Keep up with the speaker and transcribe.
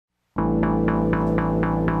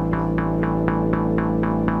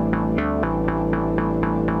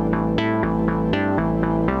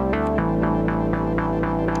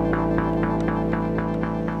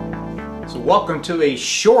Welcome to a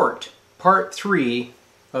short part 3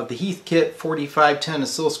 of the Heathkit 4510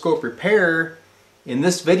 oscilloscope repair. In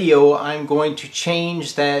this video I'm going to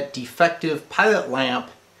change that defective pilot lamp.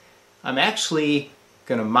 I'm actually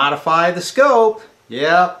going to modify the scope.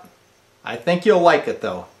 Yep, I think you'll like it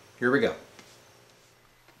though. Here we go.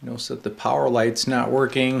 Notice that the power light's not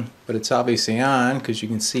working, but it's obviously on because you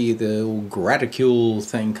can see the little graticule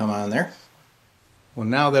thing come on there. Well,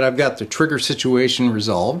 now that I've got the trigger situation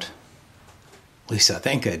resolved, at least I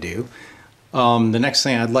think I do, the next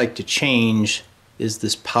thing I'd like to change is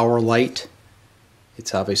this power light.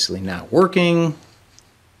 It's obviously not working,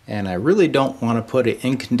 and I really don't want to put an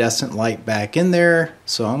incandescent light back in there,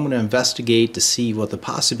 so I'm going to investigate to see what the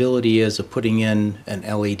possibility is of putting in an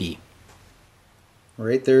LED.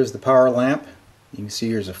 Right there's the power lamp. You can see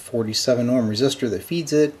here's a 47 ohm resistor that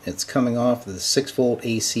feeds it. It's coming off of the 6 volt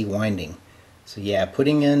AC winding. So yeah,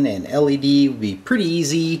 putting in an LED would be pretty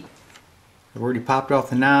easy. I've already popped off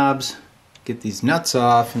the knobs, get these nuts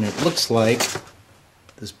off, and it looks like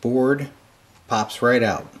this board pops right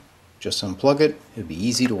out. Just unplug it, it'd be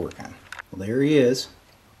easy to work on. Well, there he is.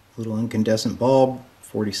 Little incandescent bulb,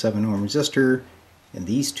 47 ohm resistor, and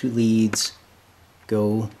these two leads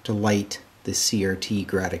go to light the CRT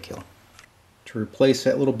graticule. To replace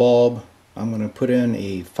that little bulb, I'm going to put in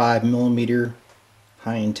a 5mm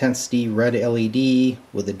high intensity red LED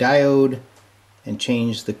with a diode and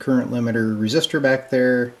change the current limiter resistor back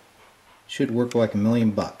there. Should work like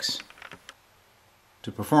 $1,000,000.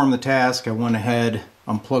 To perform the task, I went ahead,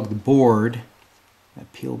 unplugged the board. I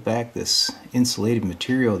peeled back this insulated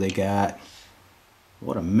material they got.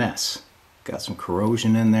 What a mess. Got some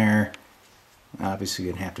corrosion in there. Obviously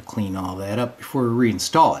you're going to have to clean all that up before we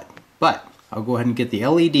reinstall it. But I'll go ahead and get the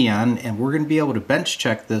LED on, and we're going to be able to bench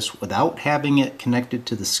check this without having it connected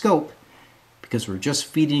to the scope because we're just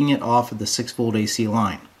feeding it off of the 6 volt AC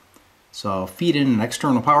line. So I'll feed in an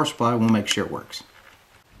external power supply and we'll make sure it works.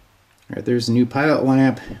 Alright, there's the new pilot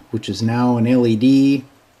lamp, which is now an LED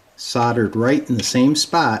soldered right in the same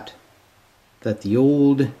spot that the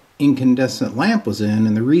old incandescent lamp was in,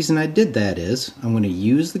 and the reason I did that is I'm going to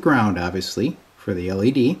use the ground obviously for the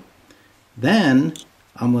LED. Then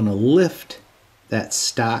I'm going to lift that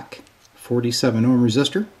stock 47 ohm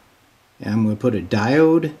resistor, and I'm going to put a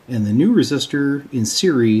diode and the new resistor in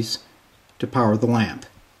series to power the lamp.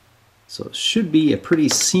 So it should be a pretty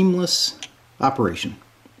seamless operation.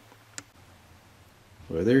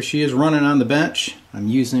 Well, there she is running on the bench. I'm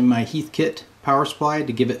using my Heathkit power supply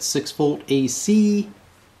to give it 6 volt AC.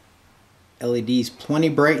 LED's plenty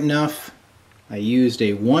bright enough. I used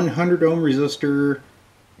a 100 ohm resistor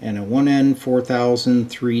and a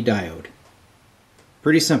 1N4003 diode.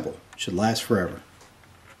 Pretty simple. Should last forever.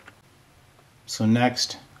 So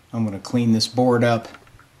next, I'm going to clean this board up,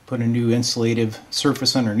 put a new insulative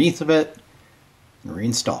surface underneath of it, and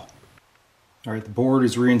reinstall. Alright, the board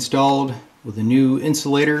is reinstalled with a new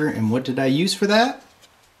insulator, and what did I use for that?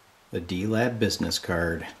 A D-Lab business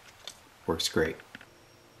card. Works great.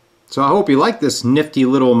 So I hope you like this nifty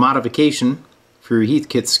little modification for your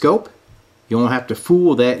Heathkit scope. You don't have to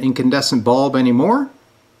fool that incandescent bulb anymore.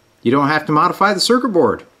 You don't have to modify the circuit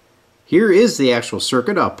board. Here is the actual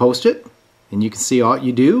circuit. I'll post it, and you can see all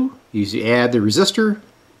you do is you add the resistor,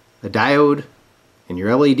 a diode, and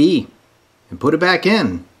your LED, and put it back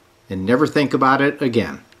in, and never think about it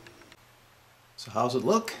again. So how's it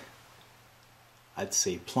look? I'd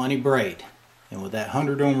say plenty bright, and with that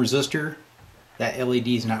 100 ohm resistor, that LED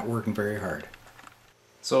is not working very hard.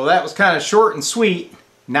 So that was kind of short and sweet,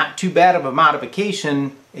 not too bad of a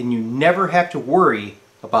modification, and you never have to worry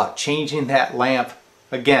about changing that lamp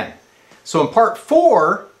again. So in part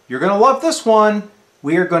 4, you're going to love this one.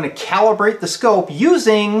 We are going to calibrate the scope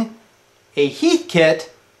using a Heathkit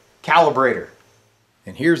calibrator.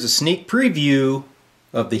 And here's a sneak preview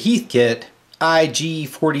of the Heathkit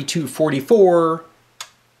IG4244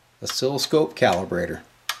 oscilloscope calibrator.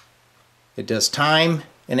 It does time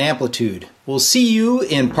and amplitude. We'll see you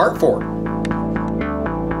in part 4.